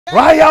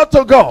Cry out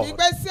to God.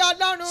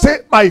 Say,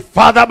 my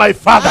Father, my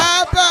Father.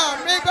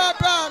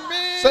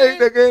 Say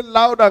it again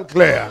loud and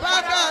clear.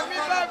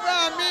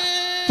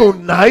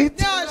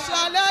 Tonight,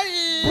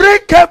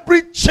 break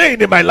every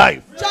chain in my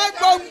life.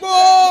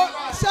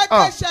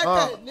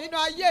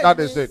 That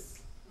is it.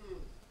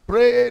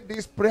 Pray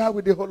this prayer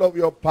with the whole of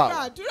your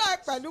power.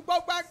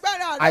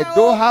 I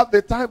don't have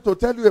the time to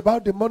tell you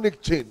about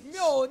demonic chains.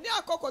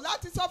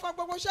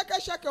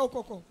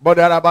 But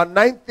there are about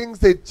 9 things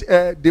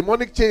that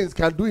demonic chains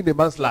can do in a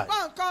man's life.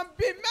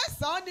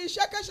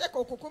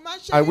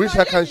 I wish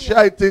I can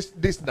share it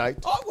this night.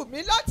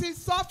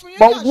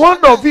 But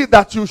one of it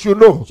that you should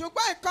know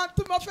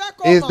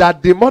is that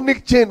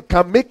demonic chain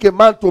can make a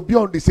man to be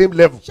on the same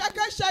level.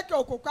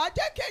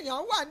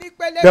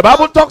 The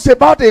Bible talks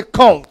about a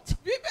cult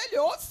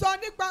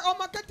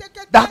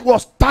that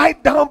was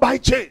tied down by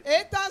chain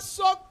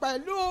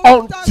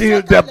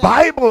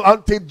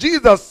until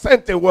Jesus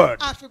sent a word.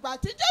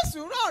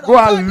 Go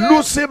and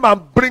loose him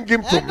and bring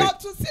him to me.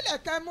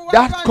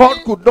 That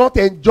cult could not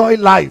enjoy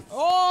life.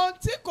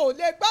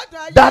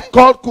 That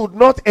cult could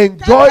not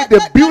enjoy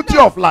the beauty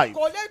of life.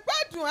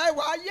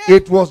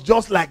 It was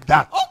just like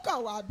that.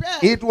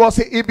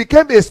 It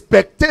became a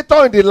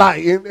spectator in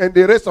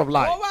the race of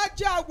life.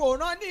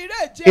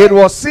 It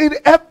was seeing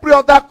every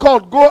other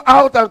cult go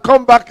out and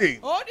come back in.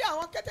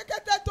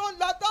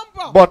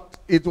 But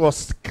it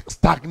was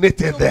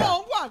stagnated there.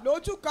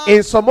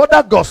 In some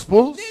other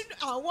gospels,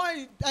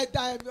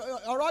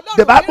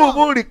 the Bible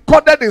even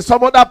recorded in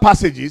some other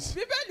passages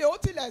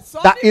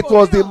that it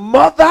was the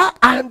mother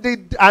and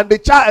the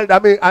child,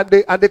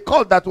 and the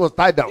cult that was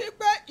tied down.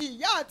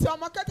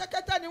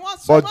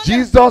 But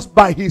Jesus,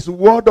 by his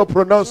word of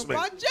pronouncement,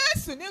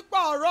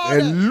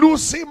 and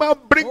loose him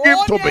and bring him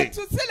to me.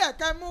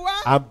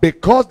 And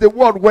because the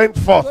word went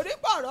forth,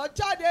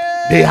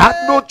 they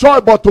had no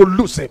choice but to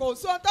loose him.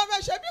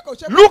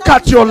 Look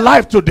at your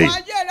life today.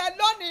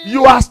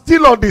 You are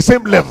still on the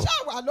same level.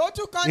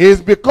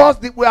 It's because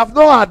we have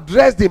not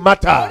addressed the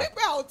matter.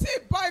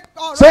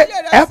 Say,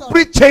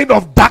 every chain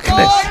of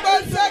darkness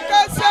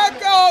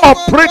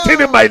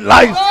operating in my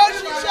life,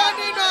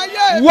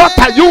 what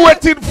are you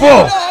waiting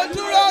for?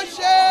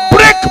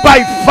 Break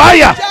by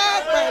fire.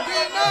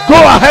 Go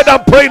ahead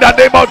and pray in the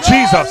name of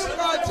Jesus.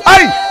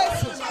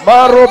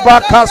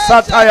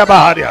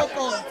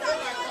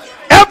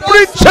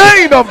 Every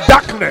chain of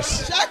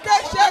darkness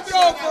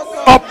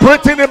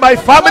operating in my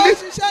family,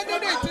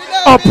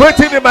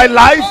 operating in my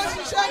life,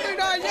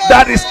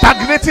 that is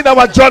stagnating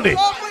our journey.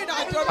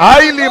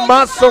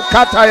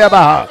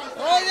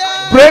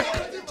 Break,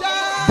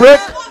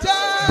 break,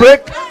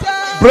 break,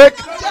 break,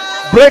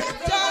 break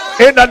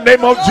in the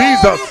name of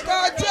Jesus.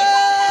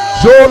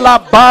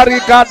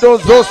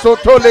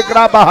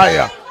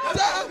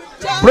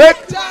 Break,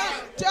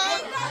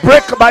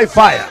 break by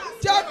fire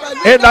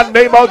in the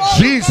name of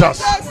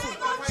Jesus.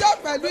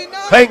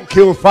 Thank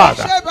you,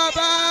 Father.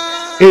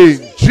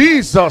 In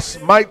Jesus'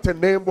 mighty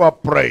name we are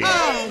praying.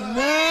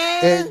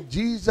 In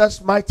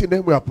Jesus' mighty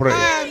name we are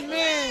praying.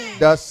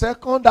 The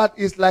second that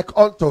is like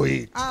unto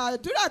it,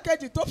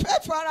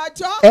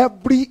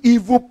 every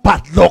evil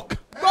padlock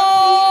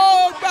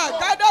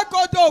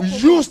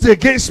used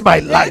against my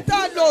life.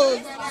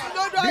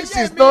 This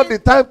is not the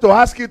time to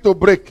ask it to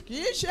break.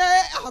 We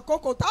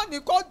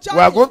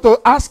are going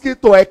to ask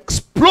it to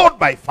explode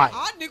by fire.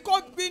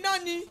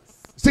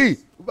 See,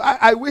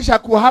 I wish I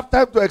could have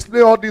time to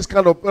explain all these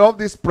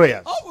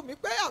prayers.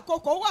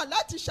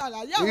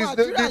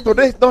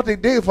 Today is not a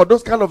day for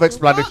those kind of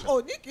explanations.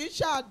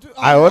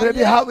 I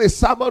already have a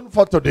sermon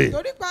for today,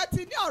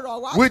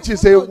 which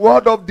is a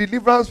word of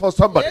deliverance for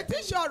somebody.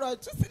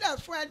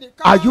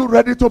 Are you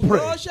ready to pray?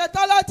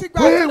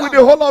 Pray with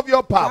the whole of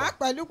your power.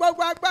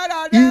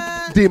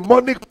 If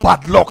demonic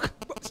padlock,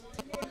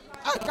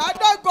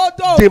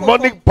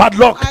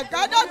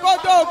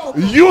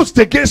 used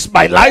against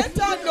my life,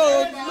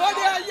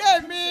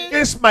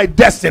 is my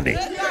destiny,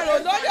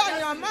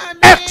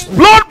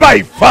 explode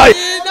by fire.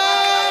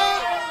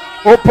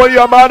 Open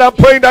your mouth and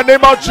pray in the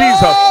name of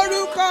Jesus.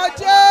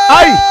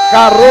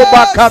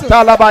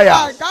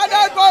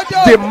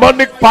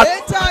 Demonic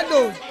padlock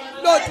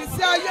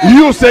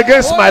used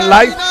against my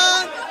life,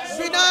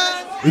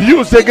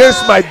 used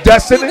against my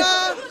destiny,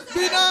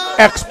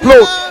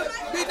 explode.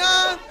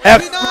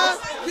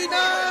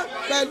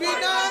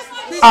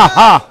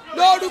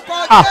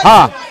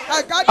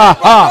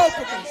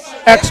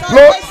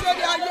 Explode,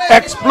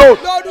 explode.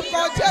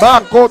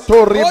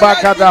 Makoto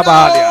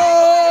ribakadabadia.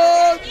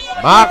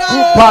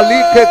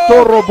 Makupalike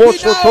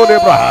toroboso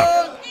tolebraha.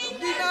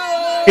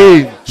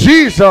 In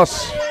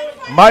Jesus'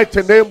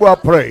 mighty name we are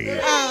praying.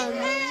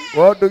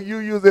 What do you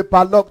use a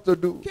padlock to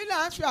do?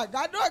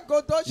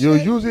 You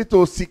use it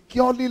to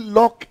securely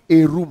lock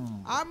a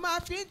room.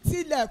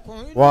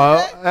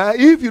 Well,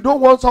 if you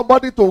don't want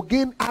somebody to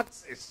gain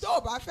access,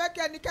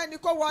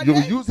 you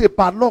use a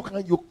padlock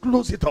and you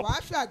close it up.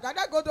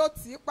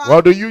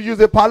 What do you use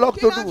a padlock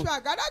to do?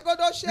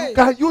 You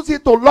can use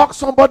it to lock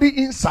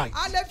somebody inside.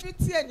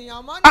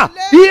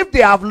 If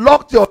they have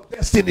locked your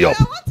destiny up,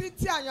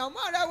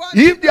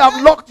 if they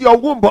have locked your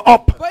womb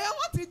up,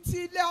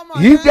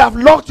 if they have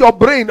locked your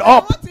brain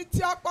up,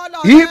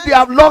 if they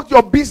have locked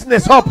your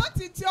business up,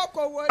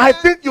 I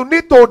think you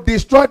need to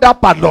destroy that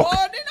padlock.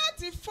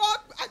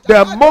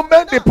 The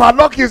moment the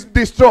padlock is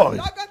destroyed,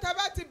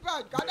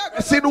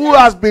 sin who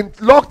has been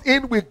locked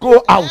in will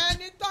go out.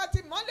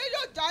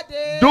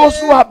 Those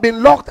who have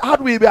been locked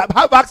out will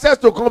have access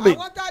to come in.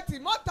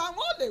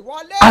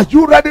 Are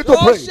you ready to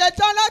pray?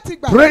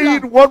 Pray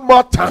it one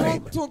more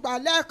time.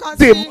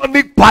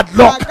 Demonic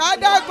padlock.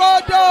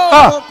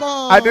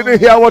 I didn't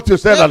hear what you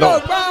said,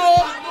 Lord.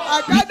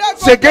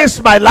 It's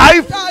against my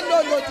life.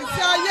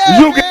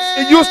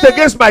 Used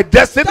against my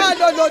destiny.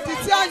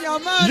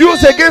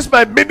 Used against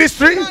my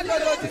ministry.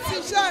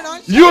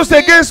 Used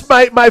against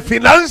my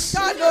finance.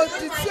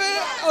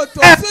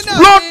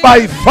 Explode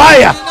by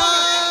fire.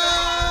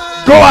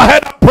 Go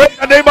ahead and pray in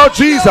the name of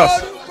Jesus.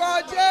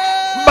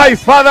 My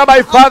Father,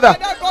 my Father.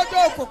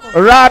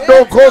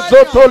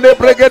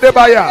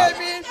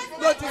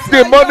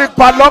 Demonic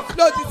padlock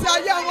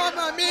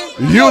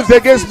used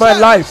against my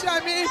life.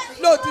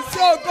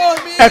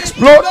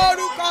 Explode,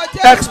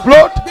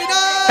 explode,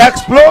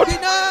 explode,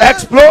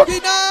 explode,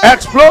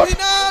 explode.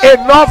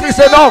 Enough is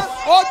enough.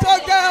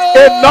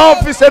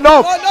 Enough is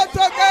enough.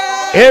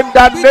 In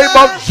the name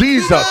of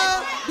Jesus.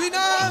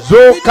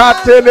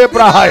 Zokatele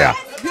brahaya.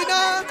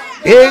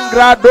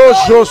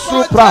 Ingradosho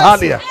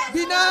suprahalia.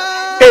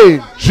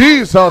 In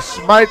Jesus'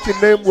 mighty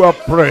name we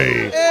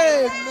praying.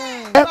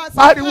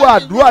 Everybody will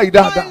do it.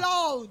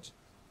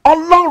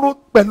 Ọlọ́run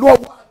pẹ̀lú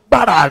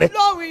agbára rẹ̀.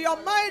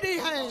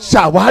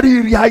 Ṣàwárí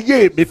rí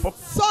ayé mi fún.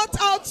 Sort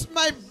out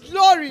my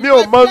glory. Mi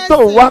ò mọ tó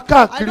ń wá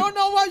káàkiri. I don't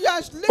know what you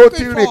are looking for. O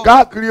ti rìn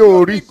káàkiri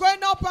orí. You've been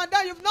going up and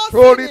down. You've not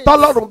seen Orí it.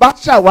 tọ́lọ́run bá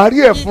ṣàwárí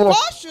ẹ̀ fún ọ. If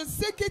God should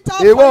seek it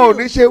out Ìwọ ò for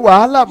ní you, ṣe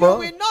wàhálà mọ́. you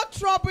will not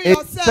trouble In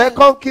yourself.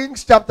 2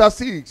 Kings chapter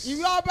 6.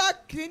 Ìwé ọba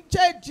kì í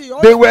change.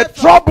 They were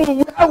troubled.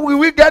 Where will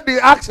we get the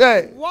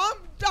access? Wọ́n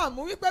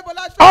dààmú wípé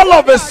bọ́lá ṣe. All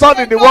of a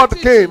sudden the word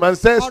came and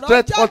said,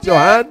 stretch out your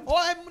hand.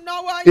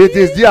 It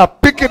is there.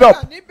 Pick it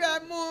up.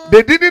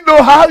 They didn't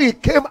know how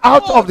it came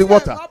out of the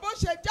water.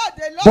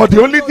 But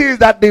the only thing is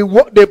that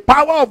the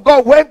power of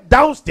God went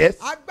downstairs.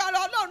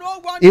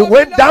 It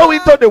went down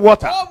into the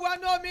water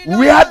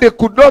where they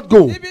could not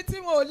go.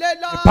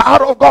 The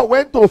power of God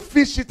went to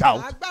fish it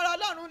out.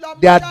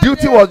 Their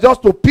duty was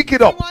just to pick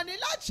it up.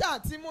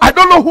 I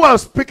don't know who I'm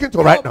speaking to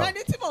right now.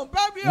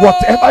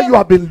 Whatever you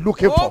have been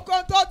looking for,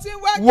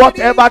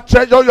 whatever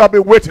treasure you have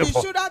been waiting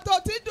for,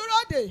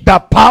 the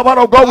power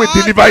of God will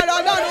deliver it.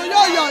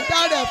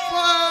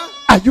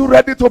 Are you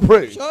ready to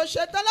pray?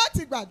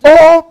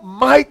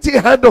 Almighty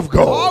hand of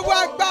God,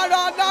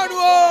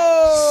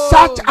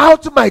 search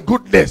out my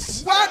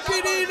goodness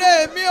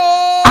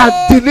and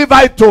deliver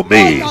it to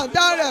me.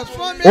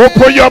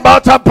 Open your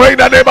mouth and pray in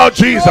the name of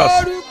Jesus.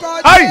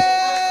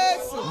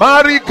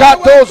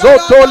 Marikato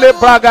zotole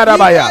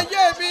bragadabaya.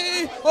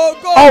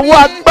 Ọwọ́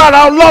agbára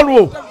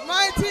Ọlọ́run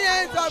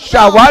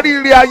ṣàwárí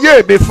ilé ayé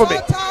mi fún mi.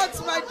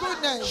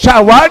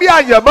 Ṣàwárí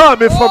àyànmọ́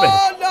mi fún mi.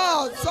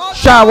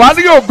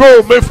 Ṣàwárí ògo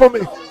mi fún mi.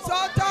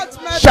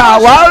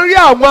 Ṣàwárí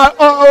àwọn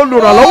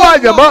olùrànlọ́wọ́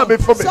àyànmọ́ mi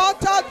fún mi.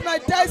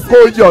 Kó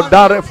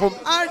yọ̀ǹda rẹ̀ fún mi.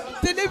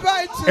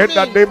 In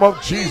the name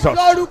of Jesus.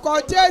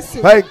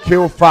 Thank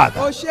you,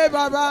 Father.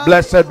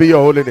 Blessed be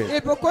your holy name.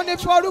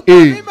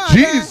 In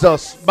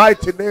Jesus'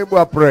 mighty name we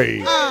are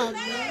praying.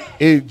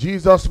 In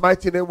Jesus'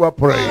 mighty name we are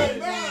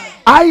praying.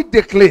 I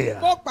declare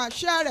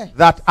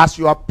that as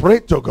you are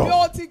praying to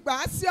God,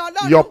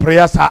 your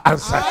prayers are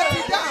answered.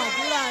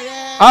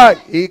 I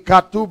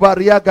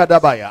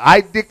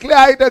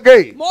declare it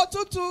again.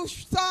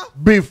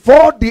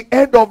 Before the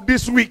end of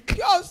this week,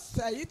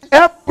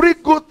 every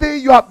good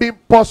thing you have been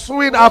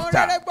pursuing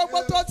after,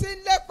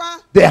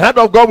 the hand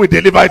of God will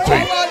deliver it to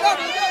you.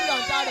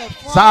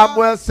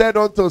 Samuel said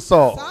unto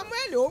Saul,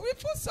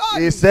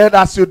 he said,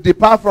 as you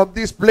depart from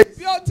this place,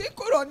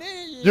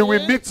 you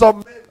will meet some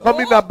men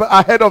coming up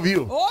ahead of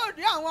you,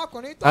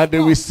 and they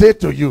will say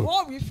to you,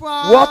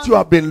 what you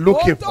have been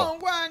looking for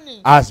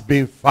has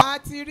been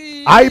found.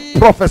 I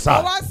prophesy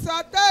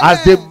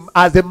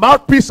as the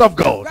mouthpiece of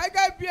God,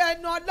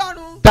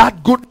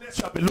 that goodness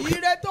you have been looking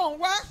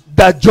for,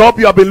 the job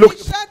you have been looking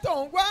for,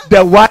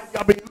 the wife you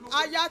have been looking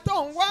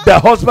for, the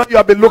husband you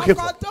have been looking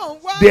for,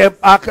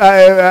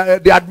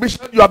 the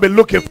admission you have been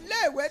looking for,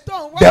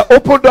 the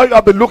open door you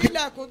have been looking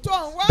for,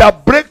 the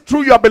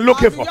breakthrough you have been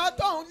looking for.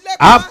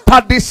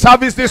 After this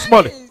service this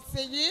morning,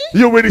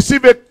 you will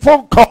receive a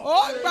phone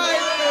call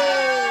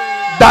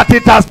that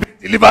it has been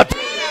delivered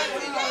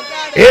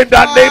in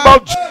the name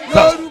of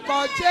Jesus.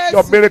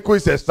 Your miracle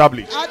is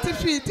established.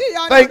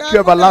 Thank you,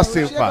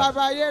 everlasting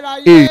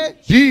Father. In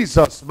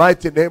Jesus'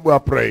 mighty name we are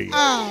praying.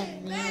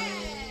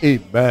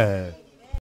 Amen.